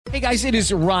Hey guys, it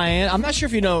is Ryan. I'm not sure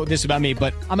if you know this about me,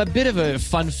 but I'm a bit of a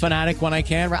fun fanatic when I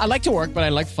can. I like to work, but I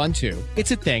like fun too.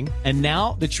 It's a thing. And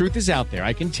now the truth is out there.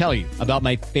 I can tell you about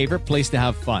my favorite place to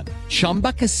have fun.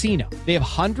 Chumba Casino. They have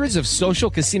hundreds of social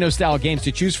casino style games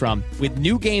to choose from with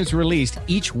new games released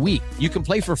each week. You can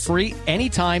play for free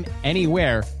anytime,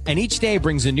 anywhere. And each day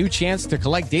brings a new chance to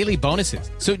collect daily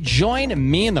bonuses. So join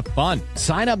me in the fun.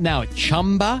 Sign up now at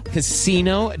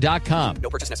ChumbaCasino.com. No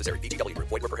purchase necessary. DOJ.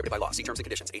 Void where prohibited by law. See terms and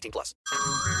conditions. 18+.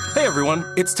 Hey everyone,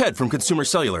 it's Ted from Consumer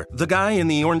Cellular, the guy in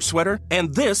the orange sweater,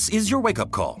 and this is your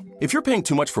wake-up call. If you're paying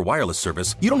too much for wireless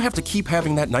service, you don't have to keep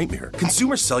having that nightmare.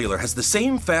 Consumer Cellular has the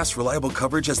same fast, reliable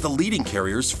coverage as the leading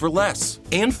carriers for less.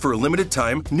 And for a limited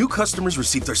time, new customers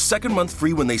receive their second month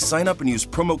free when they sign up and use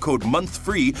promo code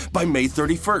MONTHFREE by May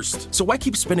 31st. So why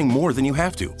keep spending more than you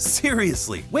have to?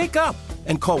 Seriously, wake up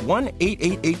and call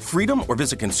 1-888-FREEDOM or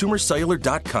visit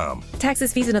consumercellular.com.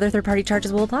 Taxes, fees, and other third-party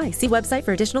charges will apply. See website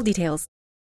for additional details.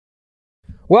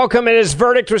 Welcome. It is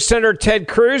Verdict with Senator Ted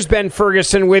Cruz. Ben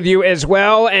Ferguson with you as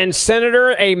well. And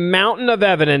Senator, a mountain of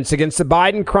evidence against the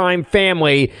Biden crime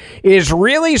family is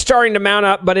really starting to mount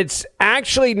up, but it's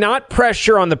actually not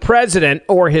pressure on the president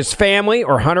or his family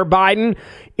or Hunter Biden.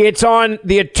 It's on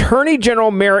the Attorney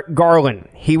General Merrick Garland.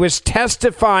 He was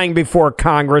testifying before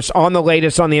Congress on the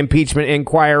latest on the impeachment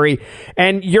inquiry.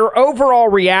 And your overall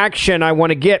reaction I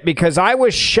want to get, because I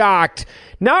was shocked,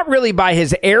 not really by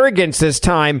his arrogance this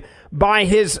time, by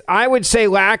his, I would say,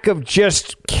 lack of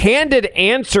just candid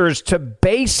answers to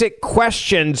basic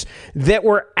questions that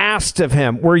were asked of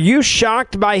him. Were you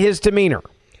shocked by his demeanor?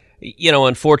 You know,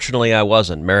 unfortunately, I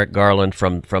wasn't. Merrick Garland,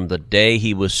 from the day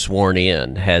he was sworn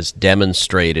in, has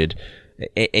demonstrated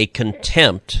a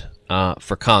contempt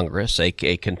for Congress, a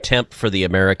contempt for the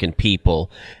American people,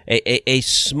 a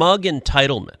smug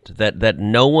entitlement that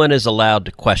no one is allowed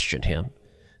to question him,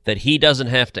 that he doesn't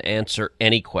have to answer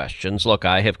any questions. Look,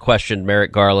 I have questioned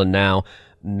Merrick Garland now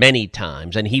many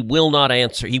times, and he will not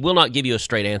answer. He will not give you a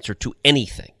straight answer to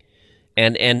anything.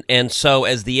 And so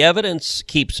as the evidence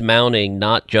keeps mounting,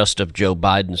 not just of Joe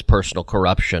Biden's personal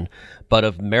corruption, but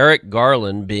of Merrick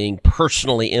Garland being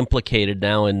personally implicated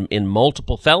now in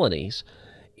multiple felonies,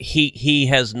 he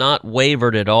has not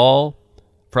wavered at all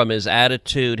from his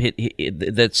attitude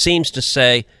that seems to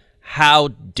say, how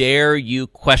dare you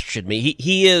question me?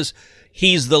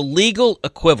 He's the legal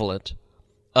equivalent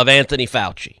of Anthony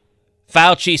Fauci.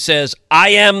 Fauci says, I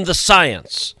am the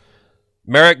science.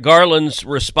 Merrick Garland's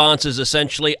response is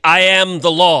essentially, I am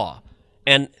the law.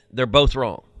 And they're both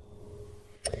wrong.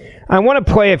 I want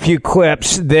to play a few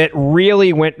clips that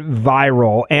really went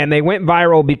viral, and they went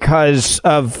viral because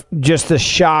of just the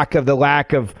shock of the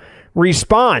lack of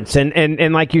response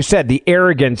and like you said, the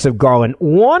arrogance of Garland.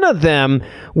 One of them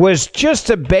was just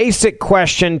a basic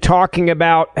question talking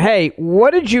about, hey,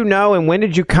 what did you know and when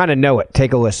did you kind of know it?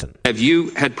 Take a listen. Have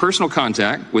you had personal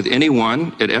contact with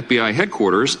anyone at FBI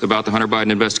headquarters about the Hunter Biden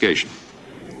investigation?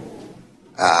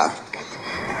 I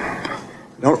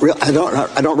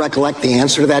don't recollect the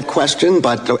answer to that question,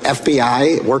 but the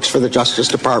FBI works for the Justice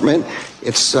Department.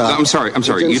 It's I'm sorry.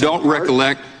 You don't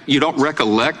recollect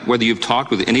whether you've talked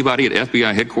with anybody at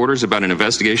FBI headquarters about an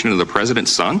investigation into the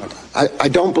president's son? I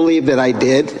don't believe that I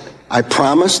did. I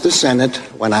promised the Senate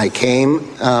when I came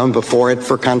before it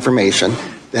for confirmation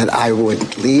that I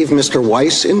would leave Mr.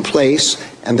 Weiss in place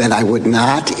and that I would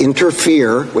not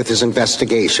interfere with his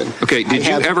investigation. Okay,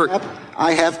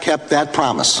 I have kept that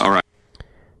promise. All right.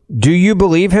 Do you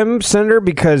believe him, Senator?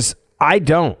 Because I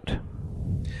don't.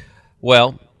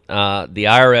 Well, the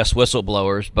IRS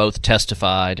whistleblowers both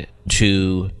testified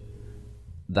to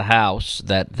the House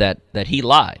that he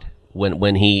lied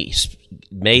when he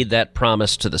made that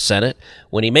promise to the Senate,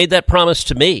 when he made that promise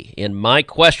to me in my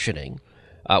questioning.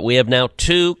 We have now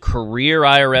two career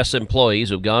IRS employees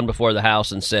who've gone before the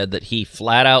House and said that he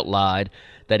flat out lied,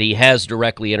 that he has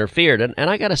directly interfered. And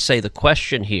I got to say, the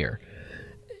question here,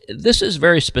 this is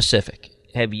very specific.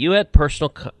 Have you had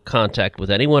personal contact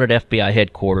with anyone at FBI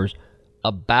headquarters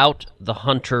about the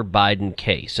Hunter Biden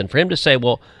case? And for him to say,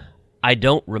 well, I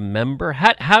don't remember,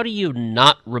 how do you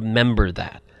not remember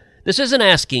that? This isn't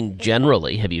asking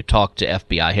generally, have you talked to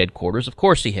FBI headquarters? Of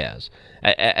course he has.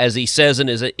 As he says in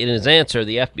his answer,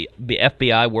 the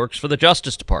FBI works for the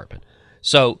Justice Department.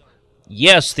 So,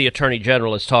 yes, the Attorney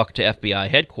General has talked to FBI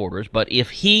headquarters, but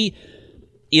if he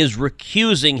is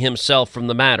recusing himself from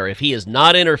the matter, if he is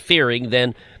not interfering,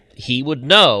 then he would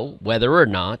know whether or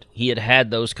not he had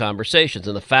had those conversations.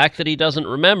 And the fact that he doesn't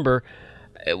remember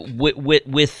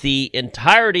with the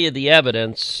entirety of the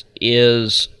evidence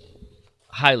is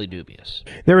highly dubious.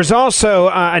 There was also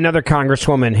another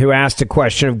congresswoman who asked a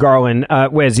question of Garland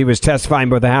as he was testifying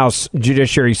before the House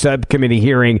Judiciary Subcommittee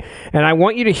hearing, and I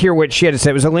want you to hear what she had to say.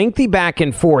 It was a lengthy back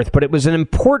and forth, but it was an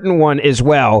important one as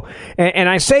well. And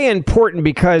I say important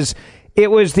because it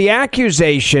was the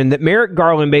accusation that Merrick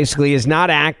Garland basically is not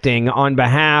acting on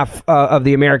behalf of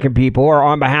the American people or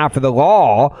on behalf of the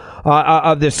law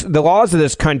the laws of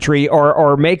this country,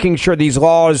 or making sure these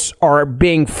laws are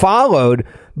being followed.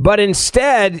 But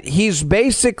instead, he's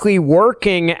basically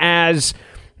working as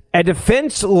a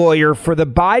defense lawyer for the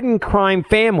Biden crime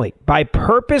family by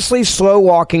purposely slow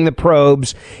walking the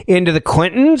probes into the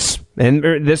Clintons. And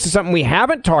this is something we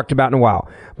haven't talked about in a while,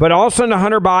 but also into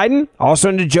Hunter Biden, also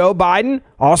into Joe Biden,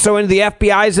 also into the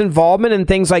FBI's involvement in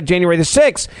things like January the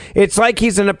 6th. It's like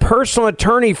he's a personal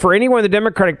attorney for anyone in the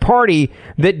Democratic Party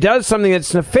that does something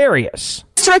that's nefarious.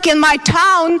 In my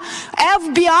town,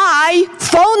 FBI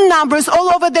phone numbers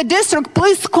all over the district.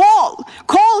 Please call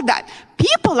that.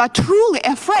 People are truly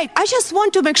afraid. I just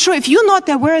want to make sure if you're not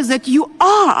aware that you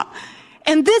are.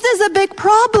 And this is a big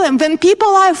problem when people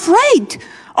are afraid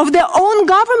of their own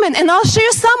government. And I'll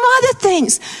share some other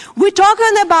things. We're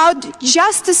talking about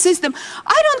justice system.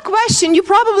 I don't question, you're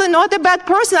probably not a bad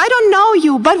person. I don't know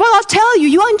you, but what I'll tell you,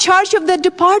 you're in charge of the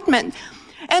department.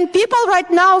 And people right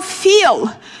now feel,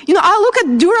 I look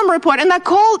at Durham report and I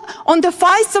call on the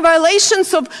FISA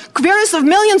violations of queries of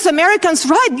millions of Americans,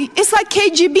 right? It's like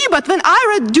KGB, but when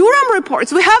I read Durham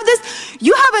reports, we have this,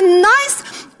 you have a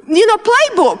nice,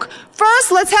 playbook.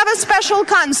 First, let's have a special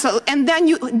counsel, and then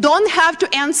you don't have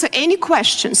to answer any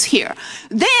questions here.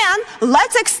 Then,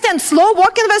 let's extend slow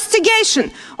walk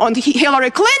investigation on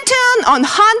Hillary Clinton, on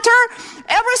Hunter.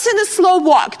 Everything is slow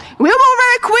walked. We were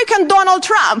very quick on Donald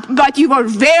Trump, but you were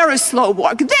very slow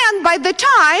walked. Then, by the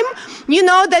time,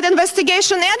 that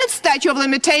investigation ended, statute of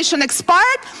limitation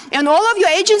expired, and all of your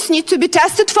agents need to be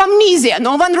tested for amnesia.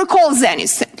 No one recalls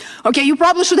anything. Okay, you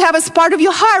probably should have as part of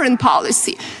your hiring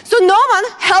policy. So no one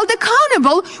held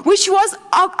accountable, which was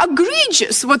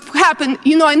egregious what happened,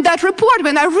 in that report.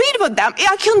 When I read with them,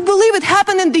 I can't believe it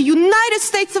happened in the United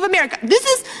States of America. This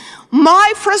is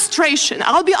my frustration.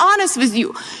 I'll be honest with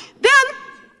you. Then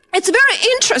it's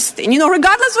very interesting,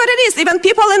 regardless what it is, even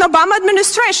people in Obama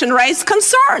administration raise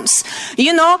concerns.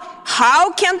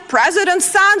 How can president's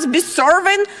sons be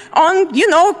serving on,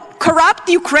 corrupt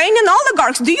Ukrainian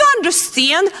oligarchs? Do you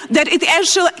understand that it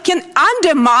actually can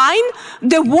undermine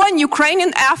the one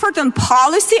Ukrainian effort and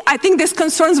policy? I think these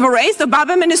concerns were raised. The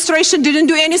Obama administration didn't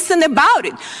do anything about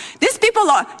it. These people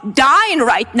are dying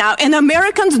right now, and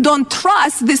Americans don't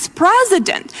trust this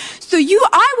president. So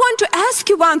I want to ask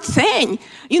you one thing.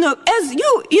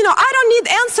 I don't need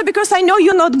answer because I know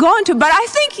you're not going to, but I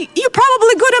think you're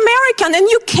probably a good American and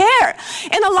you care.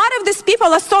 And a lot of these people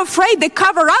are so afraid they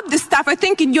cover up this stuff, I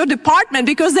think, in your department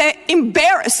because they're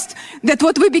embarrassed that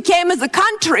what we became as a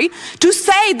country to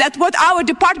say that what our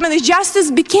Department of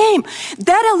Justice became.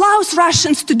 That allows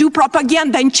Russians to do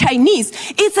propaganda in Chinese.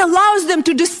 It allows them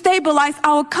to destabilize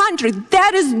our country.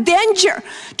 That is danger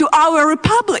to our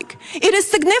republic. It is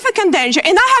significant danger.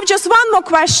 And I have just one more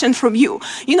question from you.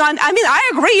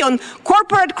 I agree on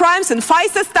corporate crimes and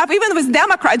FISA stuff, even with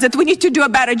Democrats, that we need to do a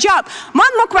better job.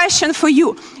 One more question for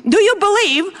you. Do you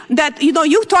believe that,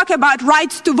 you talk about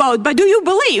rights to vote, but do you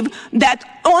believe that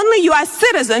only U.S.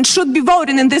 citizens should be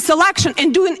voting in this election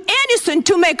and doing anything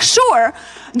to make sure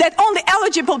that only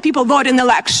eligible people vote in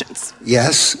elections?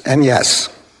 Yes and yes.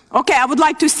 Okay, I would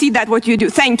like to see that, what you do.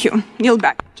 Thank you. Yield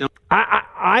back.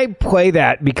 I play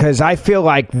that because I feel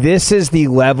like this is the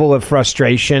level of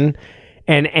frustration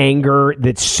and anger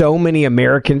that so many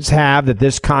Americans have that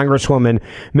this Congresswoman,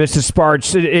 Mrs.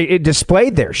 Sparks, it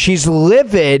displayed there. She's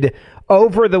livid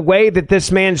over the way that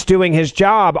this man's doing his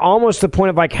job, almost to the point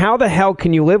of like, how the hell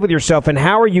can you live with yourself and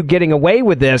how are you getting away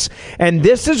with this? And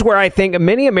this is where I think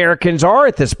many Americans are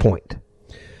at this point.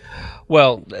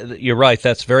 Well, you're right.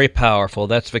 That's very powerful.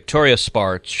 That's Victoria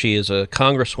Sparks. She is a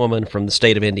congresswoman from the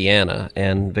state of Indiana.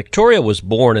 And Victoria was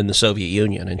born in the Soviet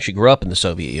Union, and she grew up in the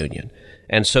Soviet Union.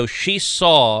 And so she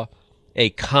saw a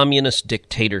communist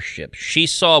dictatorship. She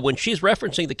saw, when she's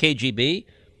referencing the KGB,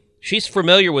 she's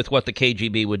familiar with what the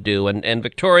KGB would do. And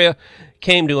Victoria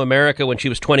came to America when she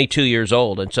was 22 years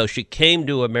old. And so she came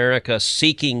to America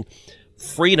seeking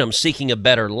freedom, seeking a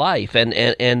better life.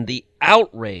 And the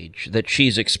outrage that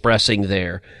she's expressing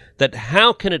there, that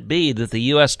how can it be that the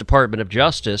U.S. Department of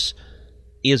Justice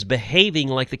is behaving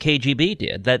like the KGB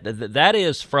did? That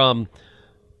is from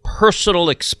personal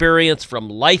experience, from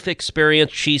life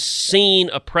experience. She's seen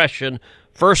oppression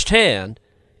firsthand.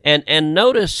 And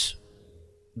notice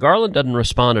Garland doesn't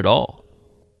respond at all.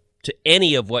 to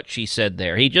any of what she said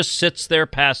there. He just sits there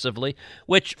passively,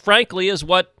 which frankly is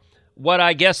what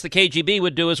I guess the KGB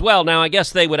would do as well. Now, I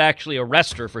guess they would actually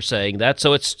arrest her for saying that,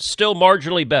 so it's still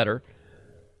marginally better.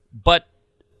 But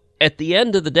at the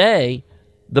end of the day,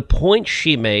 the points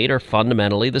she made are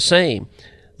fundamentally the same.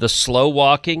 The slow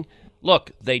walking.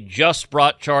 Look, they just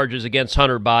brought charges against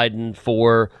Hunter Biden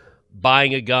for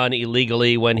buying a gun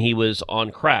illegally when he was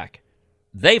on crack.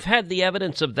 They've had the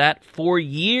evidence of that for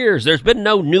years. There's been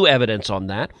no new evidence on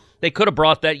that. They could have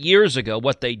brought that years ago.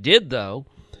 What they did, though,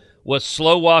 was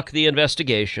slow walk the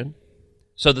investigation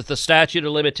so that the statute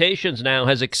of limitations now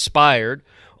has expired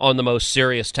on the most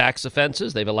serious tax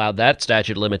offenses. They've allowed that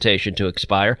statute of limitation to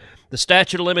expire. The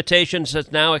statute of limitations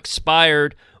has now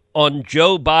expired on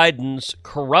Joe Biden's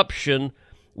corruption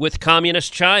with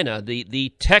Communist China.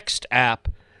 The text app,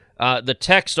 the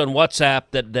text on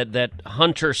WhatsApp that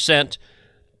Hunter sent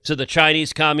to the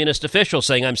Chinese communist official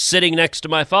saying, "I'm sitting next to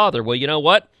my father." Well, you know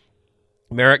what?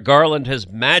 Merrick Garland has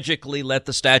magically let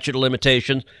the statute of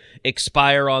limitations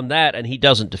expire on that, and he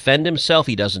doesn't defend himself.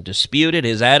 He doesn't dispute it.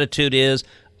 His attitude is,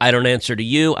 I don't answer to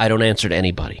you. I don't answer to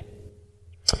anybody.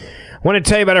 I want to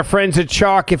tell you about our friends at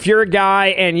Chalk. If you're a guy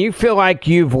and you feel like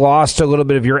you've lost a little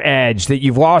bit of your edge, that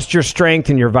you've lost your strength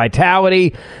and your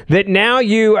vitality, that now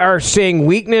you are seeing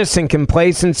weakness and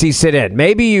complacency sit in.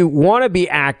 Maybe you want to be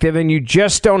active and you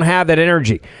just don't have that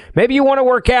energy. Maybe you want to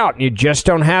work out and you just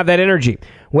don't have that energy.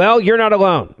 Well, you're not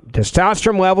alone.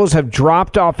 Testosterone levels have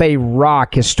dropped off a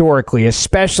rock historically,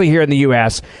 especially here in the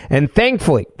U.S. And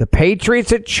thankfully, the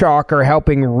Patriots at Chalk are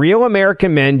helping real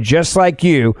American men just like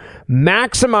you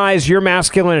maximize your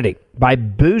masculinity by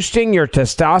boosting your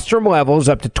testosterone levels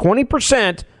up to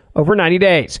 20% over 90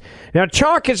 days. Now,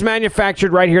 Chalk is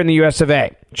manufactured right here in the U.S. of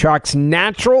A. Chalk's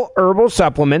natural herbal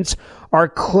supplements are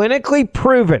clinically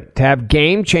proven to have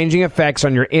game-changing effects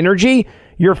on your energy,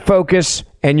 your focus,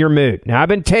 and your mood. Now, I've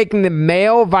been taking the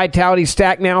male vitality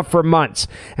stack now for months,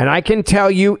 and I can tell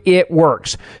you it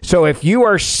works. So if you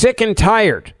are sick and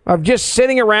tired of just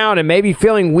sitting around and maybe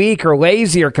feeling weak or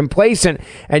lazy or complacent,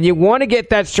 and you want to get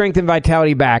that strength and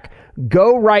vitality back,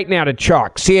 go right now to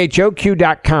Chalk,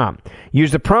 CHOQ.com.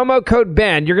 Use the promo code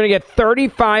BEN. You're going to get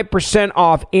 35%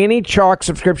 off any Chalk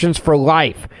subscriptions for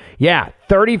life. Yeah,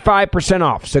 35%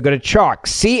 off. So go to Chalk,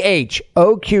 CHOQ.com.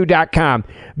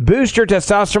 Boost your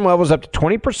testosterone levels up to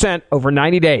 20% over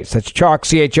 90 days. That's Chalk,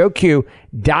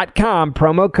 CHOQ.com.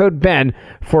 Promo code BEN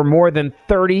for more than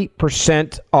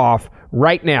 30% off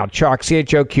right now. Chalk,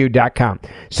 CHOQ.com.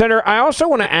 Senator, I also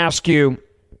want to ask you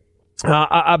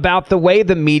about the way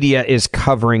the media is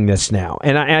covering this now.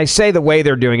 And I say the way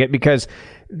they're doing it because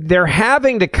they're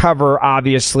having to cover,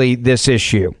 obviously, this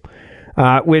issue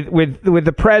with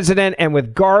the president and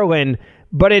with Garland,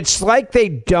 but it's like they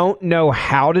don't know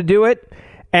how to do it.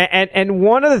 And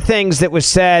one of the things that was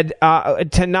said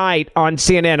tonight on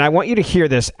CNN, I want you to hear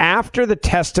this. After the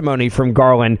testimony from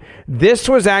Garland, this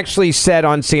was actually said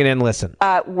on CNN. Listen.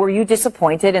 Were you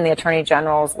disappointed in the Attorney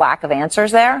General's lack of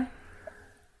answers there?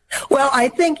 Well, I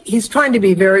think he's trying to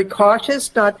be very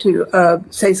cautious not to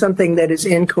say something that is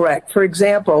incorrect. For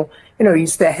example,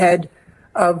 he's the head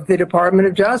of the Department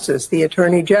of Justice, the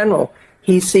Attorney General.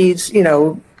 He sees,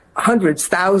 hundreds,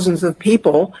 thousands of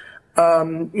people.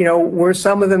 Were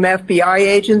some of them FBI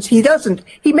agents? He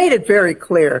made it very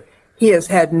clear. He has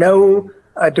had no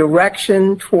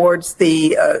direction towards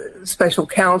the special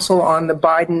counsel on the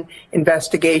Biden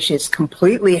investigation. It's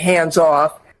completely hands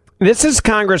off. This is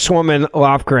Congresswoman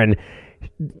Lofgren.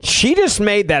 She just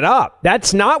made that up.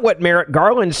 That's not what Merrick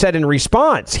Garland said in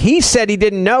response. He said he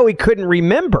didn't know, he couldn't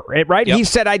remember it, right? Yep. He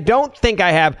said, I don't think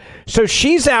I have. So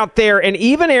she's out there, and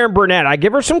even Erin Burnett, I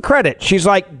give her some credit. She's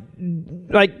like,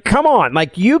 come on,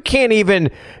 you can't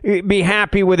even be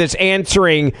happy with his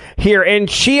answering here. And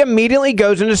she immediately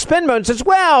goes into spin mode and says,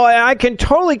 well, I can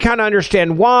totally kind of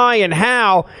understand why and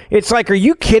how. It's like, are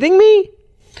you kidding me?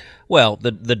 Well,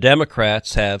 the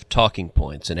Democrats have talking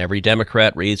points, and every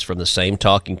Democrat reads from the same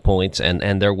talking points,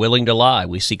 and they're willing to lie.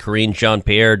 We see Karine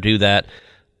Jean-Pierre do that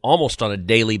almost on a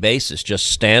daily basis, just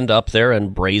stand up there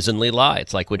and brazenly lie.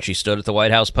 It's like when she stood at the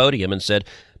White House podium and said,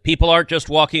 people aren't just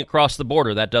walking across the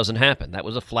border. That doesn't happen. That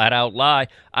was a flat-out lie.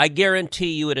 I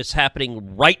guarantee you it is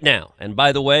happening right now. And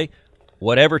by the way,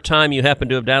 whatever time you happen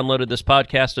to have downloaded this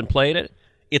podcast and played it,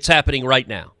 it's happening right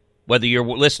now. Whether you're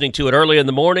listening to it early in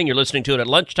the morning, you're listening to it at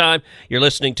lunchtime, you're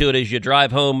listening to it as you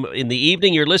drive home in the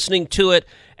evening, you're listening to it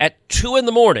at 2 in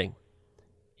the morning,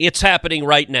 it's happening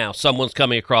right now. Someone's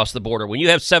coming across the border. When you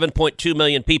have 7.2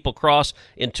 million people cross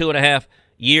in 2.5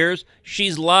 years,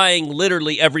 she's lying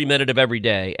literally every minute of every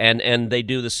day. And they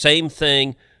do the same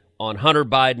thing on Hunter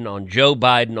Biden, on Joe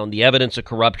Biden, on the evidence of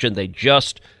corruption. They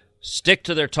just stick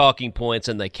to their talking points,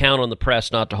 and they count on the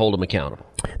press not to hold them accountable.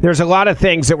 There's a lot of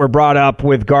things that were brought up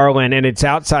with Garland, and it's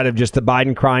outside of just the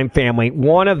Biden crime family.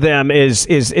 One of them is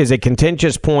a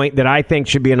contentious point that I think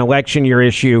should be an election year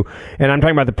issue, and I'm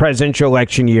talking about the presidential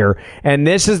election year. And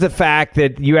this is the fact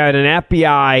that you had an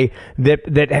FBI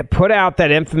that had put out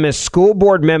that infamous school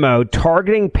board memo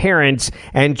targeting parents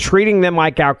and treating them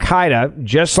like Al-Qaeda,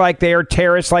 just like they are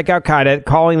terrorists like Al-Qaeda,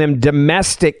 calling them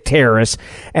domestic terrorists.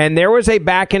 And there was a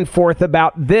back and forth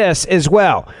about this as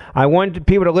well. I wanted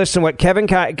people to listen to what Kevin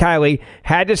Kiley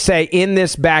had to say in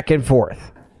this back and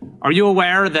forth. Are you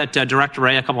aware that Director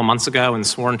Wray a couple months ago in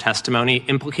sworn testimony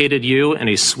implicated you in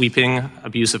a sweeping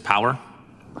abuse of power?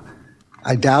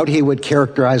 I doubt he would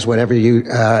characterize whatever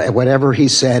he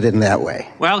said in that way.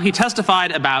 Well, he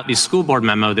testified about the school board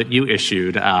memo that you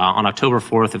issued on October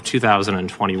 4th of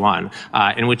 2021,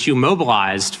 in which you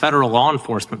mobilized federal law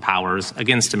enforcement powers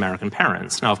against American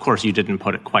parents. Now, of course, you didn't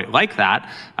put it quite like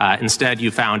that. Instead,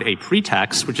 you found a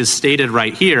pretext, which is stated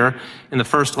right here in the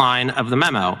first line of the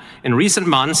memo. In recent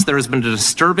months, there has been a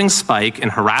disturbing spike in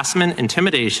harassment,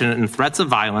 intimidation, and threats of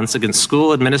violence against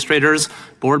school administrators,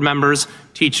 board members,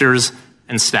 teachers,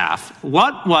 and staff.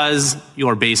 What was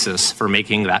your basis for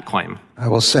making that claim? I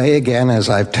will say again, as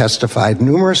I've testified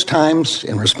numerous times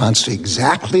in response to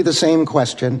exactly the same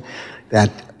question,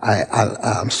 that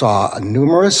I saw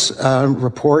numerous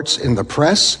reports in the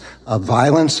press of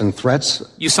violence and threats.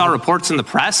 You saw reports in the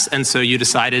press, and so you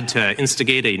decided to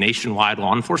instigate a nationwide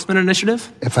law enforcement initiative?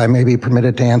 If I may be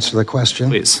permitted to answer the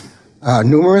question. Please.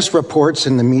 Numerous reports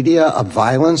in the media of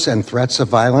violence and threats of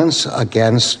violence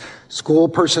against school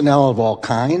personnel of all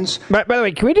kinds. By the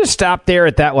way, can we just stop there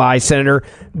at that lie, Senator?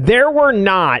 There were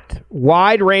not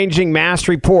wide-ranging mass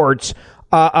reports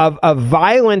of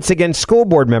violence against school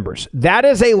board members. That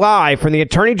is a lie from the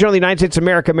Attorney General of the United States of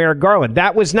America, Merrick Garland.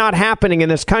 That was not happening in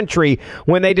this country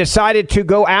when they decided to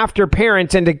go after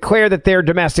parents and declare that they're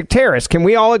domestic terrorists. Can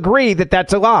we all agree that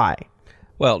that's a lie?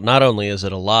 Well, not only is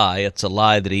it a lie, it's a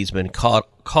lie that he's been caught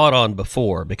on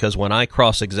before, because when I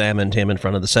cross-examined him in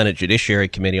front of the Senate Judiciary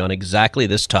Committee on exactly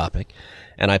this topic,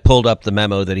 and I pulled up the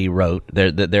memo that he wrote,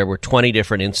 there were 20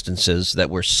 different instances that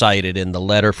were cited in the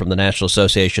letter from the National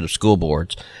Association of School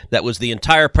Boards. That was the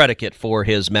entire predicate for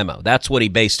his memo. That's what he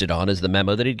based it on, is the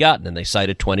memo that he'd gotten, and they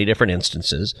cited 20 different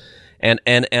instances. And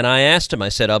I asked him, I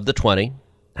said, of the 20,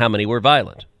 how many were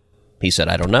violent? He said,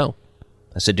 I don't know.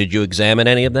 I said, did you examine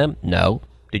any of them? No.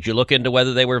 Did you look into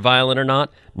whether they were violent or not?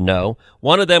 No.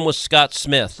 One of them was Scott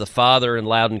Smith, the father in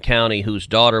Loudoun County whose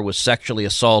daughter was sexually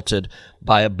assaulted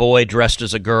by a boy dressed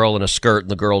as a girl in a skirt in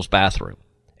the girl's bathroom.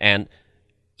 And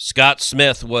Scott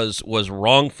Smith was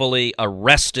wrongfully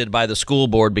arrested by the school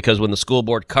board because when the school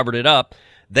board covered it up,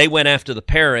 they went after the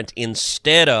parent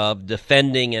instead of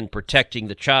defending and protecting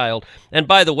the child. And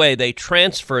by the way, they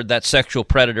transferred that sexual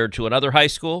predator to another high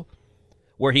school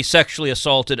where he sexually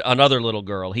assaulted another little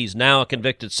girl. He's now a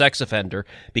convicted sex offender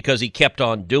because he kept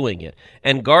on doing it.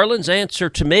 And Garland's answer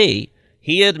to me,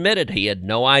 he admitted he had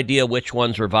no idea which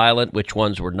ones were violent, which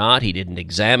ones were not. He didn't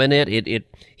examine it.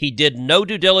 He did no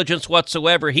due diligence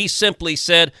whatsoever. He simply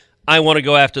said, I want to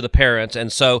go after the parents.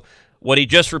 And so what he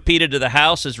just repeated to the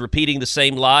House is repeating the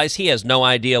same lies. He has no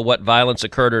idea what violence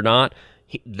occurred or not.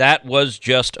 That was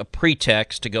just a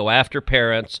pretext to go after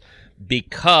parents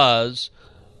because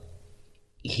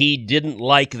he didn't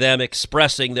like them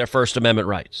expressing their First Amendment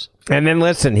rights. And then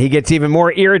listen, he gets even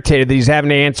more irritated that he's having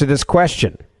to answer this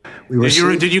question.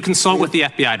 Did you consult with the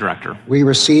FBI director? We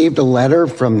received a letter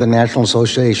from the National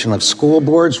Association of School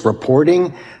Boards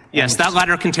reporting. Yes, that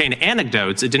letter contained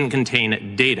anecdotes. It didn't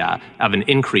contain data of an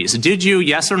increase. Did you,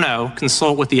 yes or no,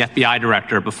 consult with the FBI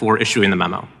director before issuing the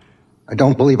memo? I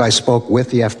don't believe I spoke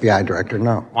with the FBI director,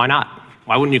 no. Why not?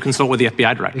 Why wouldn't you consult with the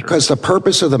FBI director? Because the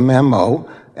purpose of the memo,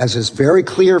 as is very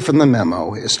clear from the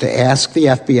memo, is to ask the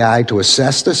FBI to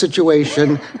assess the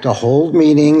situation, to hold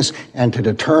meetings, and to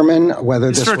determine whether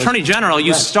this Mr. Attorney General,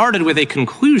 you started with a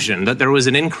conclusion that there was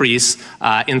an increase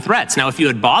in threats. Now, if you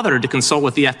had bothered to consult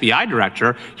with the FBI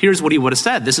director, here's what he would have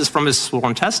said. This is from his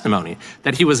sworn testimony,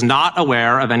 that he was not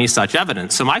aware of any such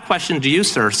evidence. So my question to you,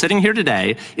 sir, sitting here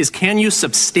today, is can you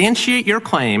substantiate your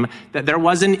claim that there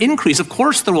was an increase? Of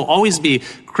course, there will always be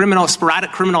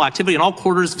sporadic criminal activity in all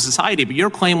quarters of society, but your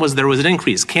claim was there was an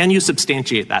increase. Can you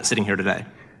substantiate that sitting here today?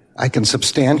 I can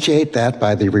substantiate that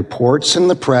by the reports in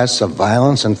the press of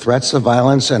violence and threats of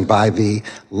violence and by the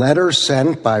letters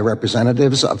sent by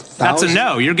representatives of thousands. That's a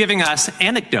no. You're giving us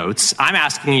anecdotes. I'm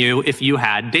asking you if you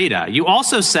had data. You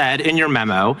also said in your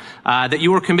memo that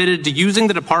you were committed to using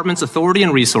the department's authority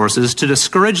and resources to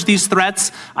discourage these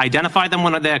threats, identify them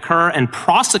when they occur, and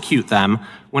prosecute them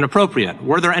when appropriate.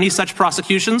 Were there any such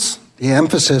prosecutions? The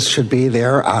emphasis should be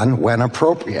there on when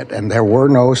appropriate, and there were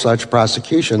no such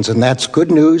prosecutions, and that's good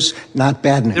news, not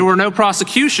bad news. There were no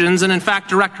prosecutions, and in fact,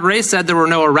 Director Wray said there were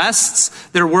no arrests,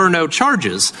 there were no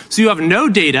charges. So you have no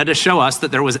data to show us that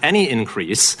there was any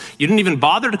increase. You didn't even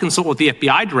bother to consult with the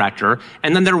FBI director,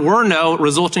 and then there were no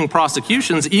resulting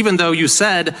prosecutions, even though you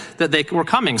said that they were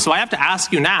coming. So I have to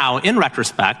ask you now, in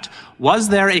retrospect, was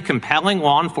there a compelling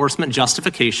law enforcement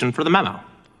justification for the memo?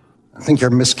 I think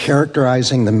you're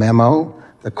mischaracterizing the memo.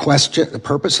 The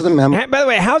purpose of the memo. By the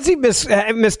way, how's he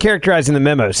mischaracterizing the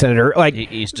memo, Senator? Like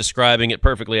he's describing it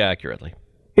perfectly accurately.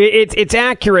 It's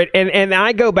accurate, and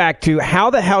I go back to how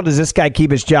the hell does this guy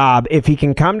keep his job if he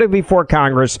can come to before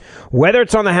Congress, whether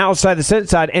it's on the House side, the Senate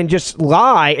side, and just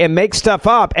lie and make stuff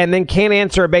up, and then can't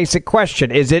answer a basic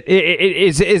question? Is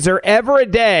there ever a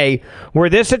day where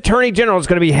this Attorney General is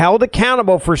going to be held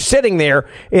accountable for sitting there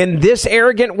in this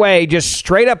arrogant way, just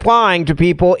straight up lying to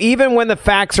people, even when the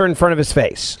facts are in front of his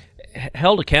face?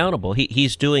 Held accountable.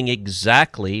 He's doing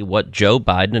exactly what Joe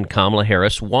Biden and Kamala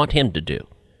Harris want him to do.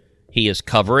 He is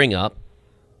covering up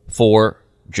for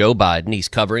Joe Biden. He's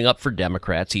covering up for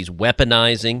Democrats. He's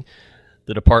weaponizing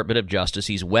the Department of Justice.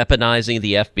 He's weaponizing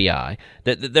the FBI.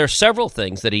 There are several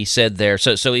things that he said there.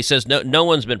 So he says no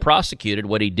one's been prosecuted.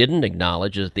 What he didn't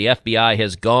acknowledge is the FBI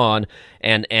has gone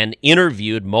and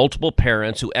interviewed multiple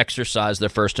parents who exercise their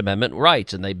First Amendment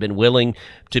rights, and they've been willing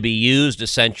to be used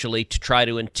essentially to try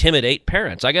to intimidate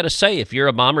parents. I got to say, if you're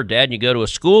a mom or dad and you go to a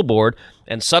school board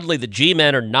and suddenly the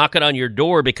G-men are knocking on your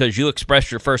door because you express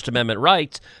your First Amendment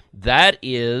rights, that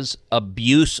is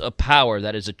abuse of power.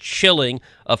 That is a chilling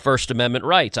of First Amendment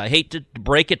rights. I hate to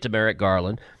break it to Merrick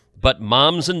Garland, but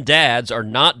moms and dads are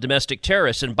not domestic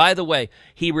terrorists. And by the way,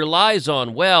 he relies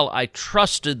on, I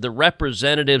trusted the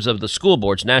representatives of the school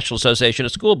boards, National Association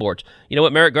of School Boards. You know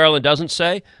what Merrick Garland doesn't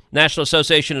say? National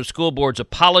Association of School Boards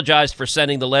apologized for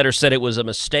sending the letter, said it was a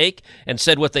mistake, and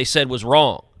said what they said was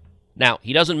wrong. Now,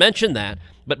 he doesn't mention that,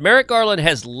 but Merrick Garland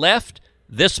has left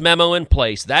this memo in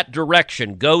place, that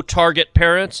direction, go target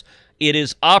parents. It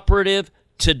is operative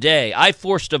today. I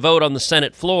forced a vote on the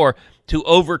Senate floor to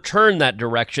overturn that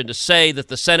direction, to say that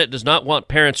the Senate does not want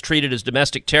parents treated as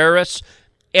domestic terrorists.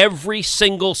 Every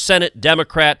single Senate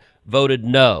Democrat voted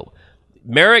no.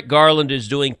 Merrick Garland is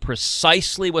doing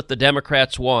precisely what the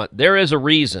Democrats want. There is a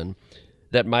reason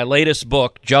that my latest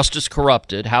book, Justice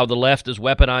Corrupted, How the Left Has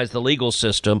Weaponized the Legal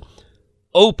System,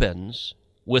 opens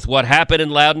with what happened in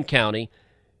Loudoun County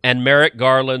and Merrick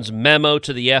Garland's memo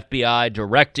to the FBI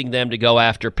directing them to go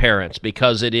after parents,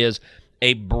 because it is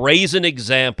a brazen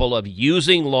example of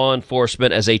using law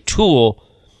enforcement as a tool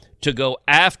to go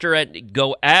after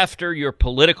your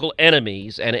political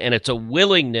enemies, and it's a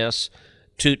willingness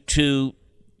to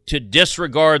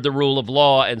disregard the rule of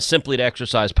law and simply to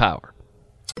exercise power.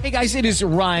 Hey guys, it is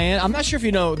Ryan. I'm not sure if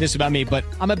you know this about me, but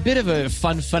I'm a bit of a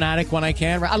fun fanatic when I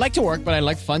can. I like to work, but I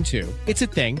like fun too. It's a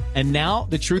thing. And now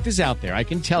the truth is out there. I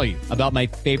can tell you about my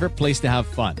favorite place to have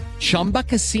fun. Chumba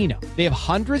Casino. They have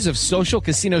hundreds of social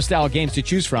casino style games to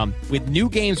choose from, with new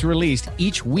games released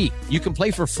each week. You can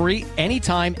play for free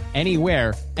anytime,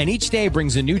 anywhere. And each day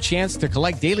brings a new chance to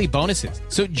collect daily bonuses.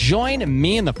 So join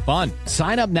me in the fun.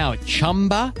 Sign up now at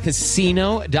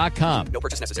ChumbaCasino.com. No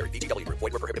purchase necessary. DOJ. Void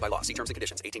where prohibited by law. See terms and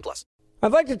conditions. 18+.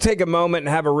 I'd like to take a moment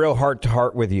and have a real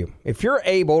heart-to-heart with you. If you're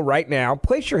able right now,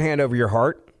 place your hand over your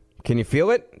heart. Can you feel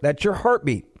it? That's your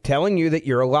heartbeat telling you that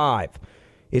you're alive.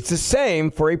 It's the same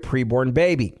for a preborn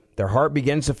baby. Their heart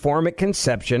begins to form at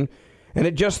conception, and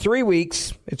at just 3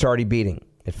 weeks, it's already beating.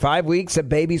 At 5 weeks, a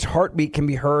baby's heartbeat can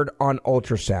be heard on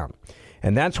ultrasound.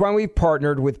 And that's why we've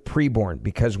partnered with Preborn,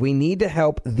 because we need to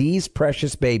help these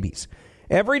precious babies.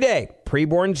 Every day,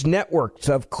 Preborn's networks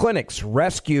of clinics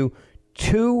rescue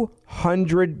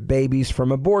 200 babies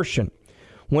from abortion.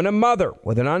 When a mother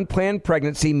with an unplanned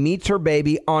pregnancy meets her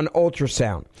baby on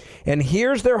ultrasound and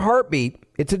hears their heartbeat,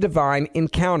 it's a divine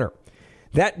encounter.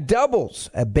 That doubles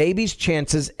a baby's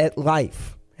chances at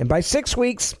life. And by 6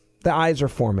 weeks, the eyes are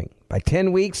forming. By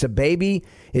 10 weeks, a baby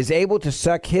is able to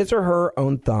suck his or her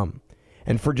own thumb.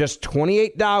 And for just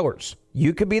 $28,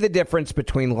 you could be the difference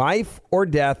between life or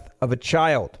death of a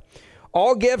child.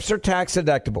 All gifts are tax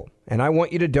deductible, and I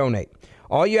want you to donate.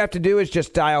 All you have to do is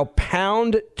just dial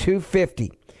pound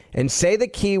 250 and say the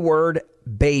keyword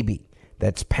baby.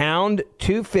 That's pound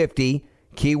 250,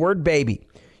 keyword baby.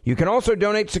 You can also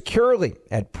donate securely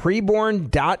at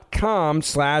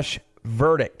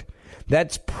preborn.com/verdict.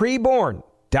 That's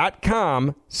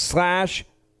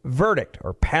preborn.com/verdict,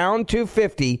 or pound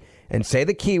 250 and say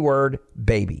the keyword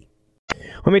baby.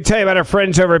 Let me tell you about our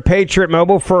friends over at Patriot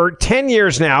Mobile. For 10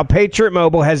 years now, Patriot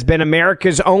Mobile has been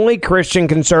America's only Christian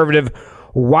conservative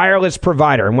wireless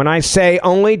provider. And when I say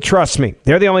only, trust me,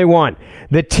 they're the only one.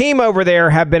 The team over there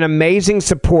have been amazing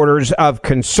supporters of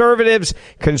conservatives,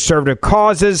 conservative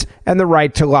causes, and the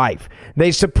right to life.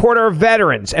 They support our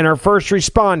veterans and our first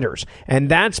responders. And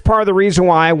that's part of the reason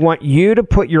why I want you to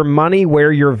put your money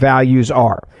where your values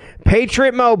are.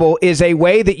 Patriot Mobile is a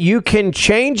way that you can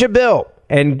change a bill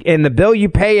and the bill you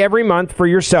pay every month for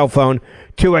your cell phone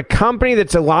to a company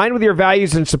that's aligned with your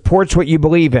values and supports what you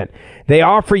believe in. They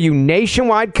offer you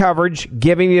nationwide coverage,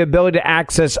 giving you the ability to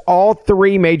access all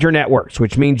 3 major networks,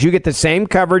 which means you get the same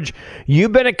coverage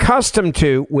you've been accustomed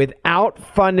to without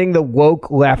funding the woke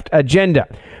left agenda.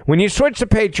 When you switch to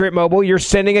Patriot Mobile, you're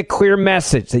sending a clear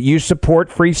message that you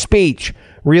support free speech,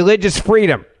 religious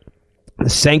freedom, the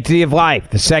sanctity of life,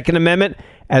 the Second Amendment,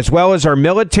 as well as our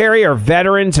military, our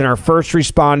veterans, and our first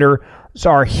responders,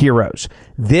 our heroes.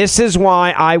 This is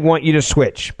why I want you to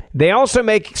switch. They also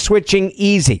make switching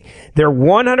easy. Their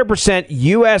 100%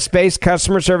 U.S.-based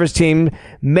customer service team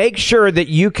makes sure that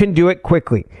you can do it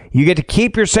quickly. You get to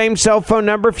keep your same cell phone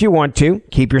number if you want to,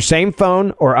 keep your same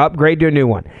phone, or upgrade to a new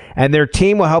one. And their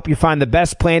team will help you find the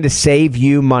best plan to save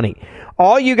you money.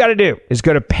 All you got to do is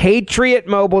go to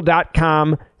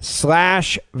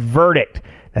patriotmobile.com/verdict.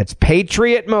 That's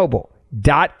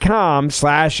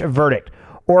patriotmobile.com/verdict.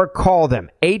 Or call them,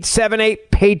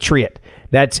 878-PATRIOT.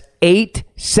 That's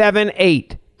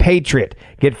 878-PATRIOT.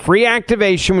 Get free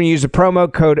activation when you use the promo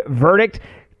code VERDICT.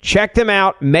 Check them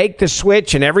out, make the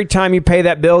switch, and every time you pay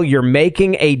that bill, you're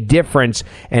making a difference.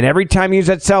 And every time you use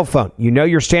that cell phone, you know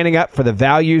you're standing up for the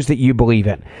values that you believe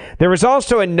in. There was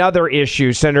also another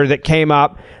issue, Senator, that came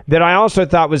up that I also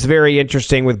thought was very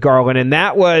interesting with Garland, and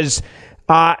that was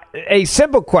a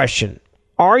simple question.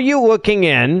 Are you looking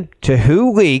in to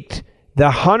who leaked the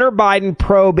Hunter Biden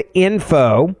probe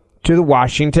info to the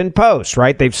Washington Post,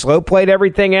 right? They've slow played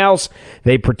everything else.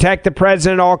 They protect the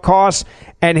president at all costs.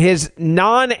 And his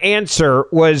non-answer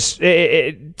was,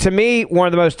 to me, one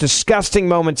of the most disgusting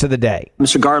moments of the day.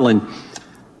 Mr. Garland,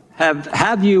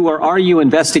 have you or are you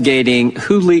investigating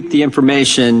who leaked the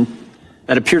information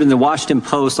that appeared in the Washington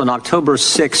Post on October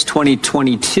 6,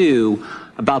 2022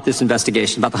 about this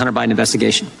investigation, about the Hunter Biden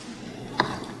investigation?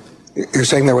 You're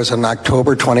saying there was an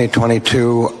October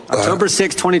 2022... October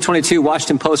 6, 2022,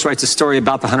 Washington Post writes a story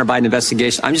about the Hunter Biden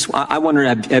investigation. I wonder,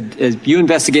 have you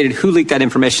investigated who leaked that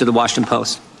information to the Washington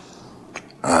Post?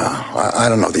 I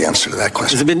don't know the answer to that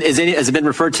question. Has it been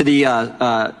referred to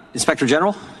the Inspector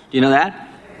General? Do you know that?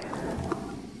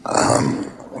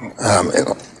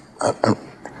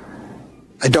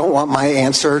 I don't want my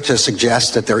answer to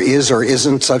suggest that there is or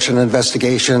isn't such an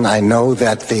investigation. I know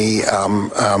that the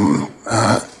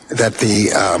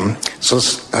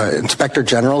Inspector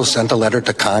General sent a letter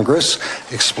to Congress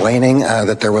explaining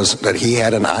that he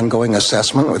had an ongoing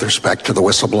assessment with respect to the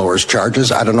whistleblower's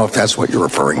charges. I don't know if that's what you're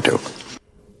referring to.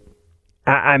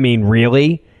 I mean,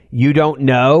 really? You don't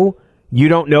know? You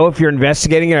don't know if you're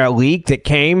investigating a leak that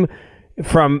came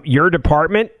from your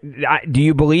department? Do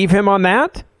you believe him on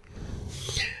that?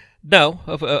 No,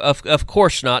 of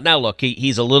course not. Now, look,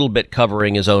 he's a little bit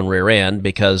covering his own rear end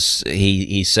because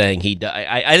he's saying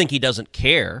I think he doesn't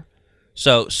care.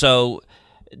 So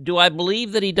do I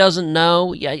believe that he doesn't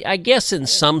know? Yeah, I guess in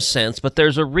some sense, but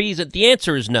there's a reason. The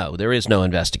answer is no. There is no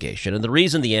investigation. And the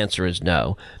reason the answer is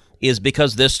no is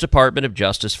because this Department of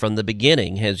Justice from the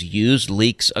beginning has used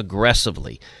leaks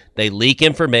aggressively. They leak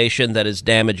information that is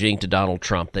damaging to Donald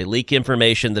Trump. They leak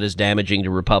information that is damaging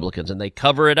to Republicans, and they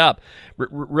cover it up.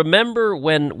 Remember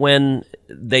when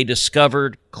they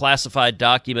discovered classified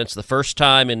documents the first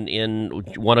time in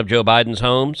one of Joe Biden's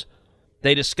homes?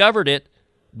 They discovered it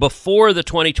before the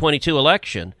 2022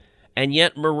 election, and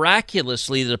yet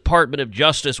miraculously the Department of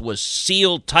Justice was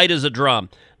sealed tight as a drum.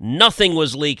 Nothing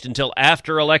was leaked until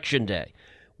after Election Day.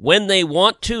 When they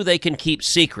want to, they can keep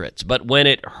secrets, but when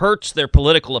it hurts their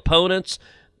political opponents,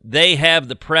 they have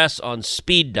the press on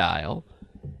speed dial.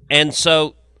 And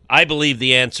so I believe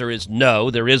the answer is no,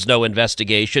 there is no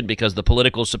investigation because the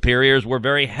political superiors were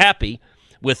very happy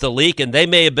with the leak, and they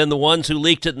may have been the ones who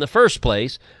leaked it in the first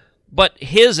place. But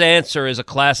his answer is a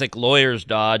classic lawyer's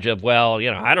dodge of, well,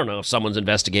 I don't know if someone's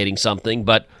investigating something,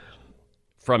 but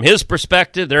from his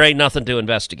perspective, there ain't nothing to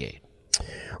investigate.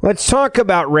 Let's talk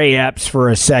about Ray Epps for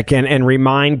a second and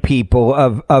remind people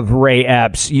of Ray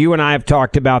Epps. You and I have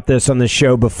talked about this on the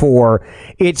show before.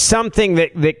 It's something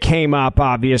that came up,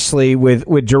 obviously, with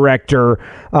the director,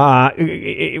 the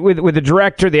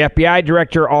FBI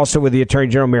director, also with the Attorney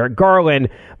General Merrick Garland.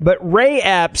 But Ray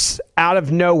Epps, out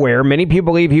of nowhere. Many people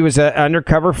believe he was an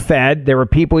undercover Fed. There were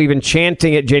people even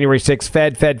chanting at January 6th,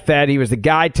 Fed, Fed, Fed. He was the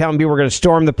guy telling people we're going to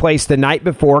storm the place the night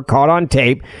before, caught on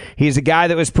tape. He's a guy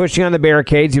that was pushing on the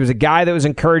barricades. He was a guy that was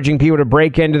encouraging people to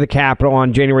break into the Capitol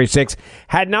on January 6th.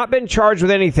 Had not been charged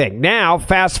with anything. Now,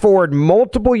 fast forward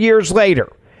multiple years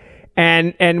later,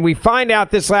 and we find out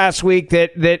this last week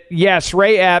that yes,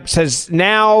 Ray Epps has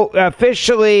now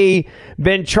officially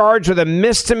been charged with a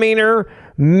misdemeanor.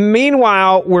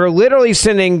 Meanwhile, we're literally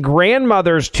sending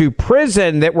grandmothers to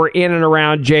prison that were in and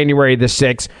around January the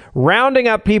 6th, rounding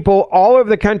up people all over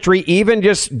the country. Even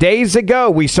just days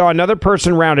ago, we saw another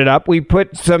person rounded up. We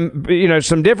put some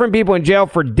different people in jail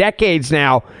for decades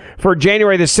now for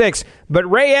January the 6th. But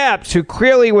Ray Epps, who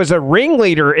clearly was a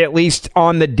ringleader, at least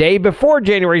on the day before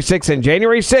January 6th, and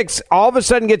January 6th, all of a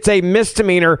sudden gets a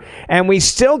misdemeanor, and we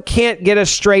still can't get a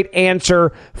straight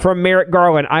answer from Merrick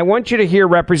Garland. I want you to hear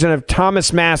Representative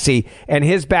Thomas Massey and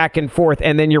his back and forth,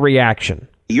 and then your reaction.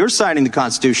 You're citing the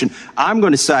Constitution. I'm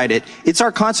going to cite it. It's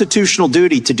our constitutional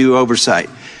duty to do oversight.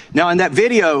 Now, in that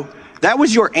video, that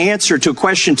was your answer to a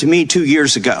question to me 2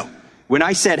 years ago, when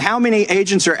I said how many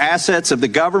agents or assets of the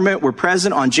government were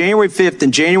present on January 5th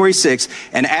and January 6th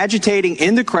and agitating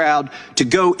in the crowd to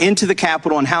go into the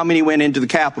Capitol, and how many went into the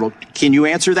Capitol. Can you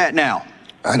answer that now?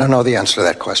 I don't know the answer to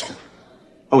that question.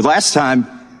 Oh, last time,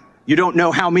 you don't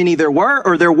know how many there were,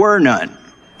 or there were none?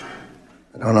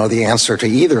 I don't know the answer to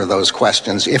either of those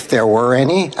questions. If there were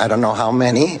any, I don't know how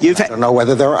many. I don't know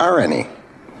whether there are any.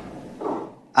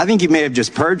 I think you may have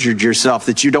just perjured yourself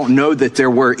that you don't know that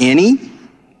there were any.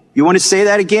 You want to say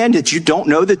that again, that you don't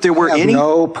know that there were any? I have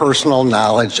no personal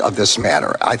knowledge of this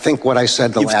matter. I think what I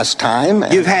said last time.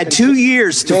 You've had 2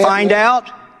 years to find out.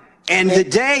 And the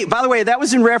day, by the way, that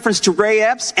was in reference to Ray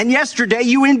Epps. And yesterday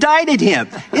you indicted him.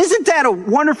 Isn't that a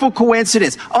wonderful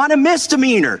coincidence? On a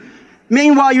misdemeanor.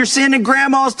 Meanwhile, you're sending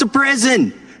grandmas to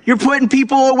prison. You're putting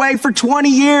people away for 20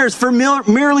 years for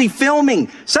merely filming.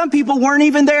 Some people weren't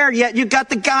even there yet. You got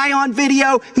the guy on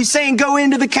video who's saying go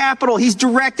into the Capitol. He's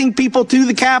directing people to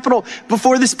the Capitol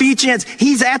before the speech ends.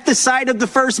 He's at the site of the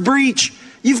first breach.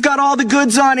 You've got all the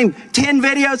goods on him, 10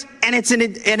 videos, and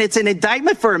it's an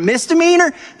indictment for a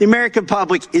misdemeanor? The American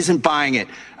public isn't buying it.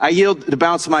 I yield the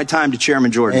balance of my time to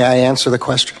Chairman Jordan. May I answer the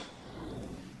question?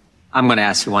 I'm going to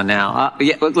ask you one now.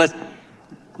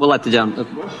 We'll let the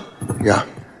gentleman. Yeah.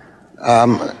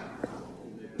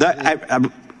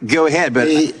 Go ahead, but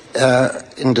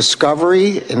in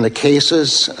discovery, in the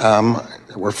cases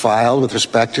that were filed with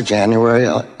respect to January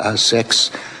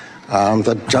 6,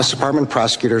 the Justice Department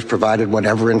prosecutors provided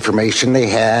whatever information they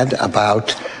had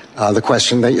about the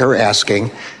question that you're asking.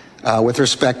 With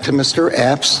respect to Mr.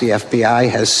 Epps, the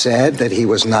FBI has said that he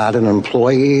was not an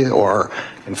employee or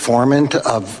informant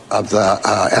of the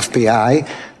FBI.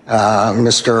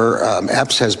 Mr.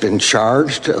 Epps has been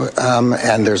charged,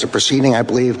 and there's a proceeding, I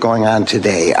believe, going on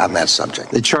today on that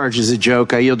subject. The charge is a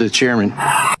joke. I yield to the chairman.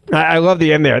 I love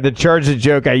the end there. The charge is a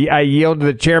joke. I yield to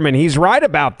the chairman. He's right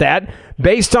about that,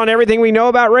 based on everything we know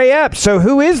about Ray Epps. So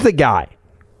who is the guy?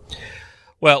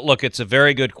 Well, look, it's a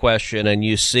very good question, and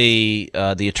you see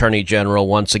the Attorney General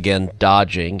once again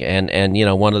dodging, and you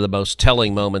know, one of the most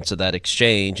telling moments of that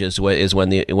exchange is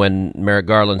when Merrick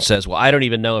Garland says, "Well, I don't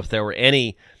even know if there were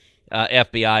any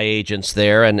FBI agents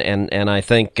there," and I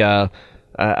think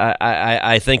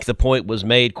I think the point was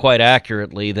made quite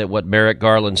accurately that what Merrick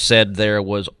Garland said there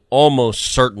was almost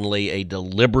certainly a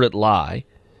deliberate lie.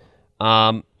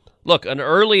 Look, an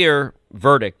earlier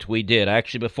verdict we did,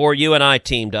 actually before you and I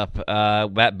teamed up,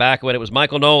 back when it was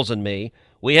Michael Knowles and me,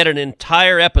 we had an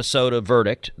entire episode of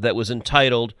Verdict that was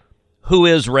entitled "Who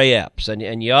is Ray Epps?"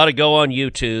 And you ought to go on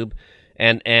YouTube,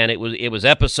 and it was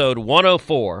episode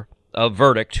 104 of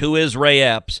Verdict, "Who is Ray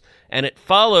Epps?" And it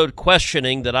followed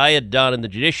questioning that I had done in the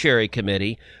Judiciary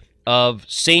Committee of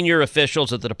senior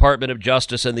officials at the Department of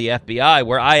Justice and the FBI,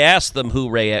 where I asked them who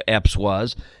Ray Epps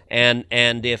was, and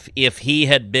if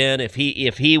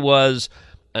he was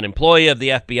an employee of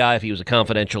the FBI, if he was a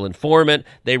confidential informant.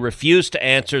 They refused to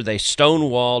answer. They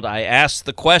stonewalled. I asked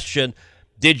the question,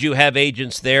 did you have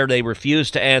agents there? They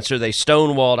refused to answer. They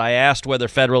stonewalled. I asked whether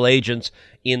federal agents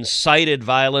incited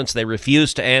violence. They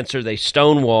refused to answer. They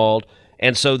stonewalled.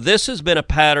 And so this has been a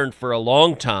pattern for a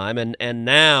long time, and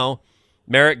now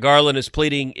Merrick Garland is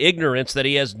pleading ignorance, that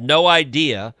he has no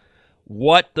idea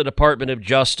what the Department of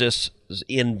Justice's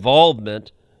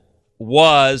involvement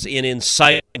was in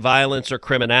inciting violence or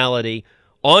criminality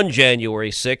on January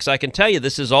 6th. I can tell you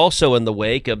this is also in the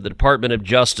wake of the Department of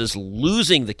Justice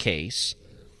losing the case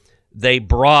they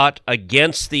brought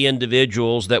against the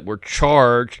individuals that were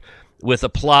charged with a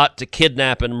plot to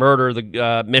kidnap and murder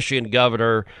the Michigan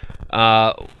governor,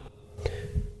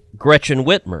 Gretchen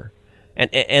Whitmer.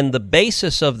 And the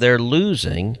basis of their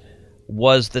losing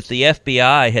was that the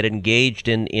FBI had engaged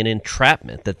in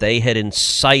entrapment, that they had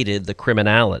incited the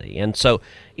criminality. And so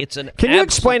it's an... Can you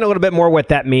explain a little bit more what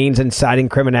that means, inciting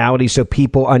criminality, so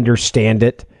people understand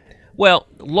it? Well,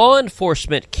 law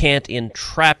enforcement can't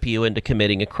entrap you into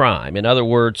committing a crime. In other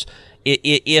words,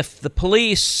 if the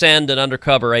police send an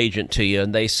undercover agent to you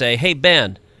and they say, hey,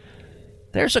 Ben,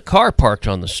 there's a car parked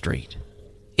on the street.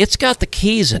 It's got the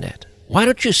keys in it. Why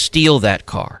don't you steal that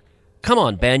car? Come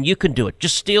on, Ben, you can do it.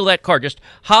 Just steal that car. Just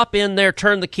hop in there,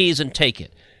 turn the keys, and take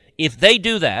it. If they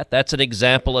do that, that's an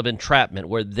example of entrapment,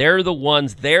 where they're the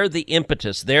ones, they're the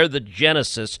impetus, they're the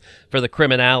genesis for the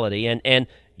criminality. And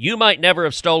you might never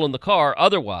have stolen the car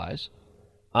otherwise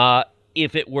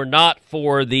if it were not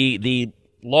for the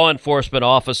law enforcement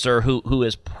officer who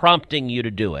is prompting you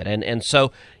to do it. And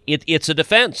so it's a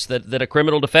defense that a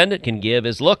criminal defendant can give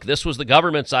is, look, this was the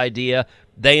government's idea.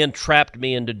 They entrapped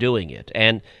me into doing it.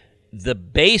 And the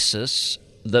basis,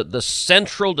 the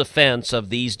central defense of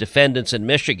these defendants in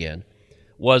Michigan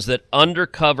was that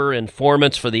undercover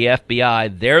informants for the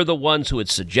FBI, they're the ones who had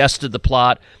suggested the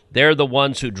plot. They're the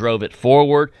ones who drove it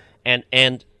forward.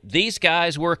 And these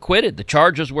guys were acquitted. The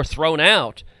charges were thrown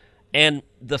out. And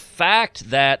the fact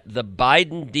that the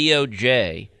Biden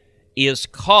DOJ is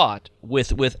caught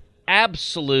with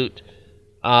absolute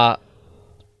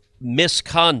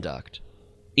misconduct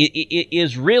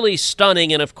is really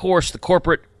stunning. And of course,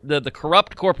 the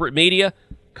corrupt corporate media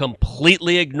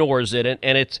completely ignores it.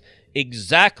 And it's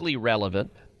exactly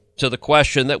relevant to the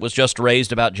question that was just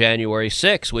raised about January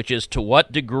 6th, which is, to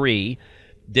what degree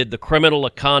did the criminal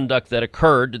conduct that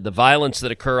occurred, did the violence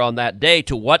that occurred on that day,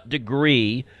 to what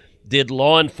degree did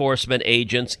law enforcement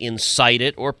agents incite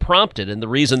it or prompt it? And the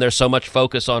reason there's so much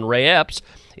focus on Ray Epps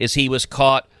is he was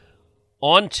caught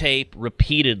on tape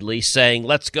repeatedly saying,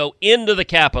 let's go into the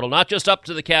Capitol, not just up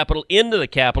to the Capitol, into the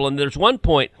Capitol. And there's one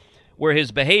point where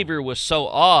his behavior was so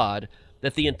odd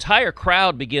that the entire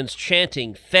crowd begins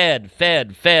chanting, Fed,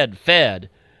 Fed, Fed, Fed.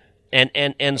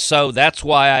 And so that's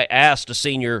why I asked a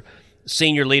senior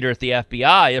leader at the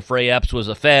FBI if Ray Epps was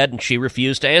a Fed, and she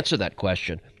refused to answer that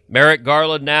question. Merrick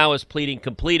Garland now is pleading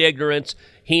complete ignorance.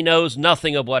 He knows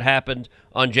nothing of what happened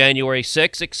on January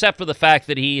 6th, except for the fact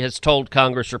that he has told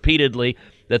Congress repeatedly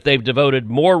that they've devoted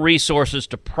more resources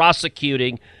to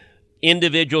prosecuting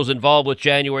individuals involved with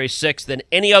January 6th than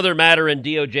any other matter in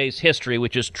DOJ's history,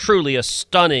 which is truly a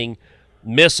stunning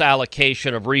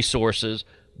misallocation of resources.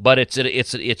 But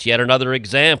it's yet another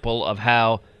example of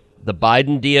how the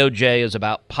Biden DOJ is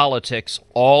about politics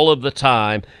all of the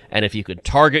time, and if you could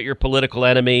target your political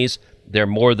enemies, they're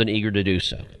more than eager to do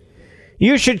so.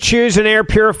 You should choose an air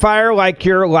purifier like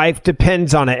your life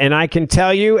depends on it. And I can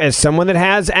tell you, as someone that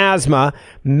has asthma,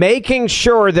 making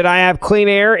sure that I have clean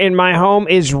air in my home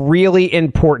is really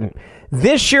important.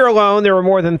 This year alone, there were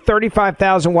more than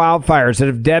 35,000 wildfires that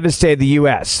have devastated the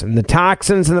U.S. And the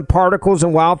toxins and the particles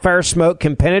in wildfire smoke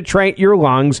can penetrate your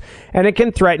lungs, and it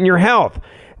can threaten your health.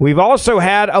 We've also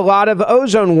had a lot of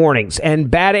ozone warnings and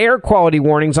bad air quality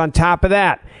warnings on top of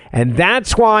that. And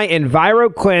that's why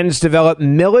EnviroCleanse developed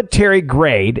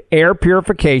military-grade air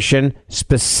purification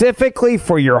specifically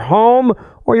for your home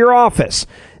or your office.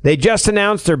 They just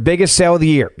announced their biggest sale of the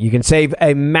year. You can save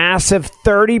a massive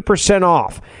 30%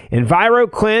 off.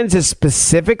 EnviroCleanse is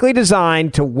specifically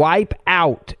designed to wipe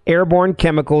out airborne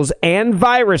chemicals and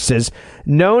viruses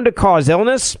known to cause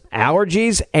illness,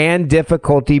 allergies, and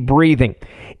difficulty breathing.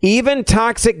 Even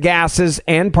toxic gases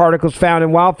and particles found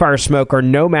in wildfire smoke are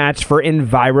no match for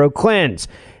EnviroCleanse.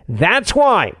 That's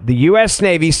why the U.S.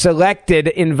 Navy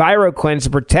selected EnviroCleanse to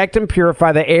protect and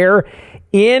purify the air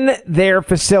in their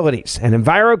facilities. And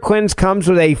EnviroCleanse comes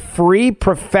with a free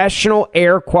professional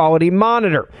air quality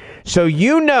monitor, so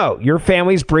you know your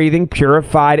family's breathing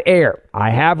purified air. I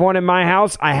have one in my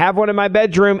house, I have one in my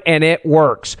bedroom, and it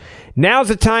works. Now's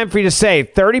the time for you to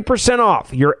save 30%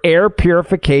 off your air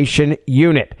purification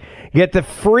unit. Get the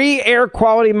free air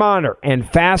quality monitor and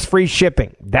fast free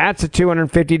shipping. That's a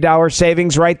 $250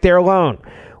 savings right there alone.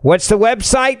 What's the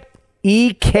website?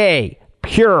 ekpure.com.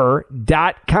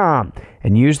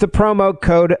 And use the promo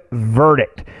code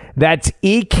VERDICT. That's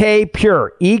ekpure,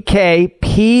 ekpure.com,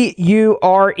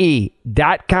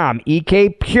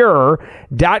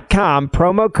 ekpure.com,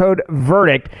 promo code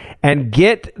VERDICT, and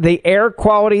get the air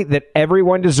quality that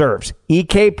everyone deserves.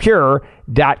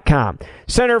 ekpure.com.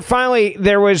 Senator, finally,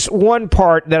 there was one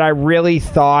part that I really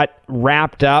thought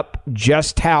wrapped up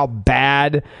just how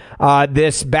bad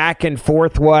this back and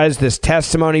forth was, this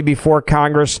testimony before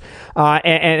Congress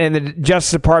and the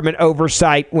Justice Department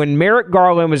oversight, when Merrick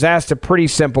Garland was asked a pretty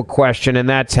simple question, and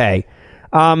that's, hey,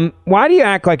 Why do you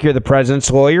act like you're the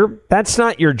president's lawyer? That's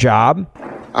not your job.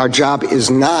 Our job is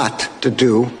not to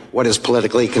do what is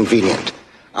politically convenient.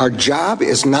 Our job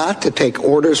is not to take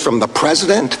orders from the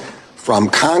president, from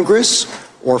Congress,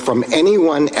 or from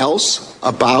anyone else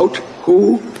about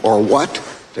who or what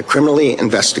to criminally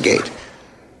investigate.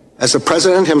 As the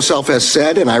president himself has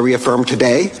said, and I reaffirm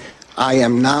today, I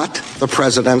am not the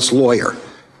president's lawyer.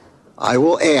 I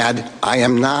will add, I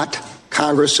am not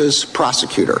Congress's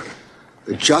prosecutor.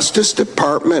 The Justice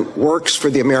Department works for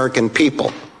the American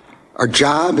people. Our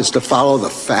job is to follow the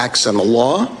facts and the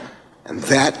law, and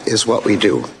that is what we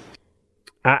do.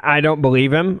 I don't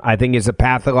believe him. I think he's a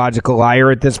pathological liar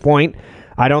at this point.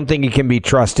 I don't think he can be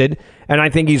trusted. And I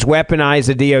think he's weaponized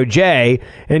the DOJ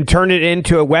and turned it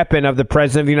into a weapon of the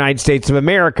President of the United States of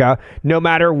America, no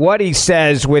matter what he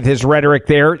says with his rhetoric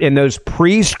there in those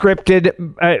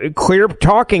pre-scripted, clear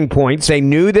talking points. They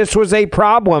knew this was a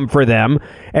problem for them,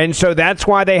 and so that's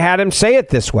why they had him say it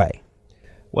this way.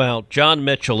 Well, John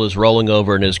Mitchell is rolling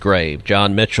over in his grave.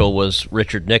 John Mitchell was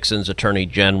Richard Nixon's attorney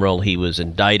general. He was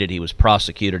indicted. He was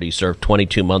prosecuted. He served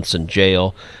 22 months in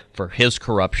jail for his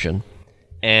corruption.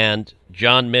 And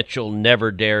John Mitchell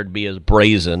never dared be as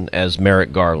brazen as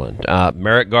Merrick Garland.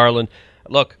 Merrick Garland,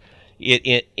 look,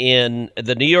 in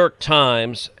the New York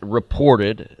Times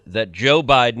reported that Joe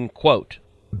Biden, quote,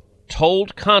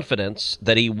 told confidence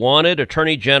that he wanted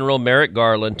Attorney General Merrick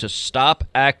Garland to stop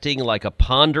acting like a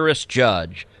ponderous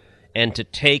judge and to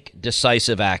take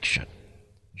decisive action.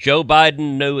 Joe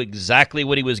Biden knew exactly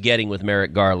what he was getting with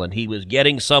Merrick Garland. He was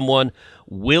getting someone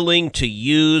willing to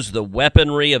use the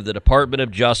weaponry of the Department of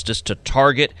Justice to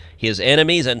target his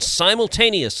enemies and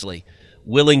simultaneously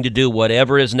willing to do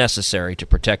whatever is necessary to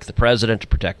protect the president, to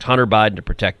protect Hunter Biden, to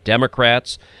protect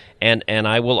Democrats. And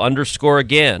I will underscore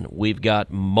again, we've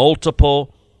got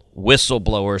multiple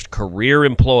whistleblowers, career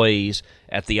employees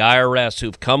at the IRS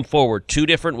who've come forward, 2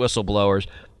 different whistleblowers,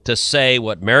 to say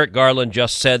what Merrick Garland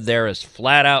just said there is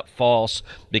flat out false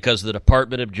because the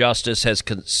Department of Justice has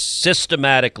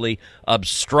systematically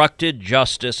obstructed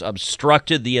justice,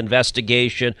 obstructed the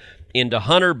investigation into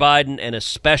Hunter Biden and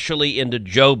especially into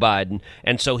Joe Biden.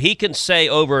 And so he can say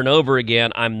over and over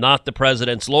again, I'm not the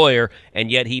president's lawyer,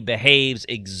 and yet he behaves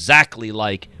exactly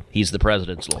like he's the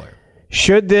president's lawyer.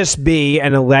 Should this be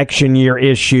an election year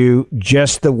issue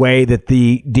just the way that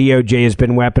the DOJ has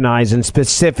been weaponized? And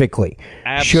specifically,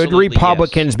 should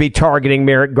Republicans be targeting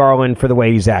Merrick Garland for the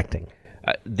way he's acting?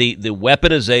 The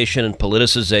weaponization and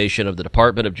politicization of the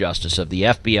Department of Justice, of the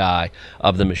FBI,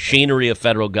 of the machinery of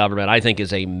federal government, I think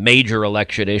is a major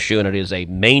election issue, and it is a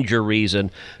major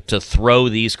reason to throw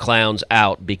these clowns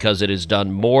out because it has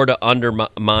done more to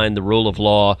undermine the rule of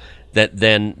law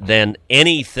than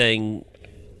anything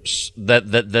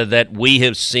that we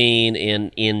have seen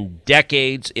in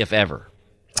decades, if ever.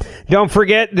 Don't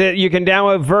forget that you can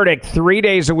download Verdict 3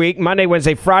 days a week, Monday,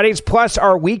 Wednesday, Fridays, plus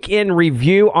our weekend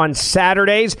review on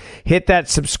Saturdays. Hit that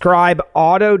subscribe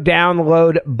auto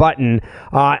download button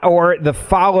or the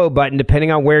follow button,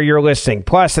 depending on where you're listening.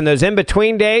 Plus, in those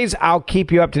in-between days, I'll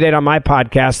keep you up to date on my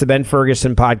podcast, the Ben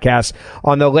Ferguson Podcast,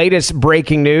 on the latest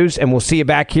breaking news, and we'll see you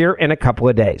back here in a couple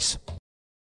of days.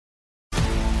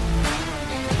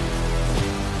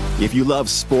 If you love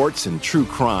sports and true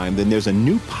crime, then there's a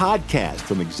new podcast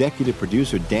from executive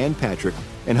producer Dan Patrick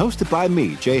and hosted by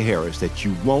me, Jay Harris, that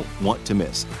you won't want to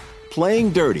miss.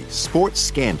 Playing Dirty: Sports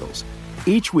Scandals.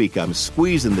 Each week, I'm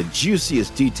squeezing the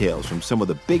juiciest details from some of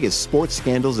the biggest sports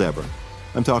scandals ever.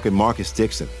 I'm talking Marcus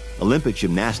Dixon, Olympic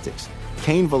gymnastics,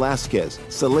 Cain Velasquez,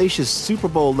 salacious Super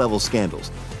Bowl-level scandals.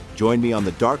 Join me on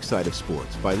the dark side of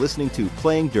sports by listening to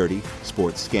Playing Dirty: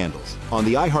 Sports Scandals on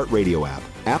the iHeartRadio app,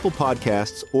 Apple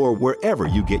Podcasts, or wherever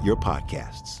you get your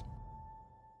podcasts.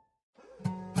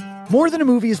 More Than a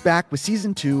Movie is back with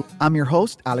Season 2. I'm your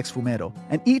host, Alex Fumero,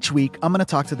 and each week I'm going to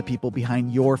talk to the people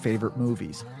behind your favorite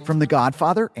movies. From The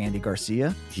Godfather, Andy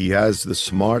Garcia. He has the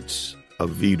smarts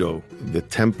of Vito, the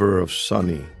temper of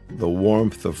Sonny, the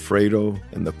warmth of Fredo,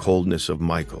 and the coldness of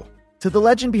Michael. To the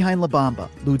legend behind La Bamba,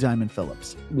 Lou Diamond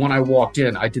Phillips. When I walked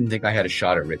in, I didn't think I had a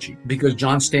shot at Richie because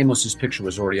John Stamos' picture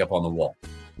was already up on the wall.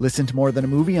 Listen to More Than a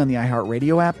Movie on the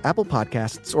iHeartRadio app, Apple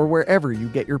Podcasts, or wherever you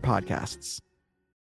get your podcasts.